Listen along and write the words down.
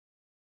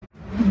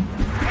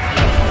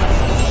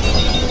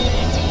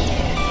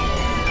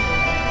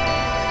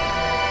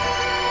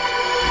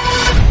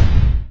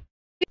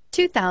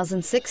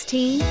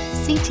2016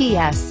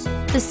 CTS.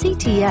 The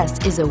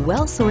CTS is a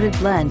well-sorted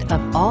blend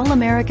of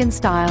all-American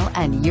style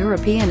and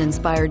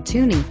European-inspired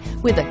tuning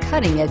with a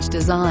cutting-edge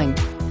design.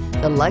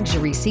 The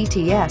luxury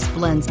CTS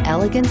blends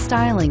elegant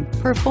styling,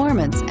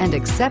 performance, and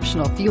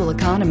exceptional fuel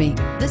economy.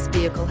 This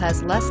vehicle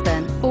has less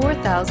than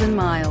 4,000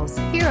 miles.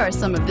 Here are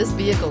some of this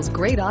vehicle's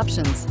great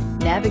options: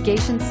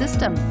 navigation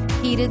system,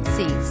 heated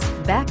seats,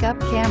 backup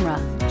camera,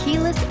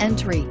 keyless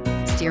entry,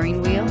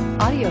 steering wheel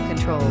audio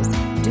controls,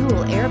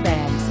 dual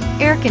airbags,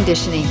 air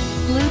conditioning,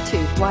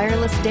 Bluetooth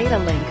wireless data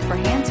link for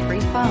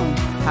hands-free phone,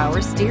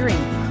 power steering,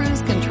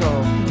 cruise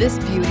control. This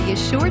beauty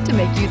is sure to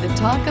make you the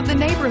talk of the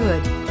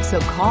neighborhood. So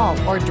call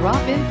or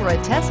drop in for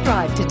a test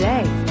drive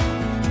today.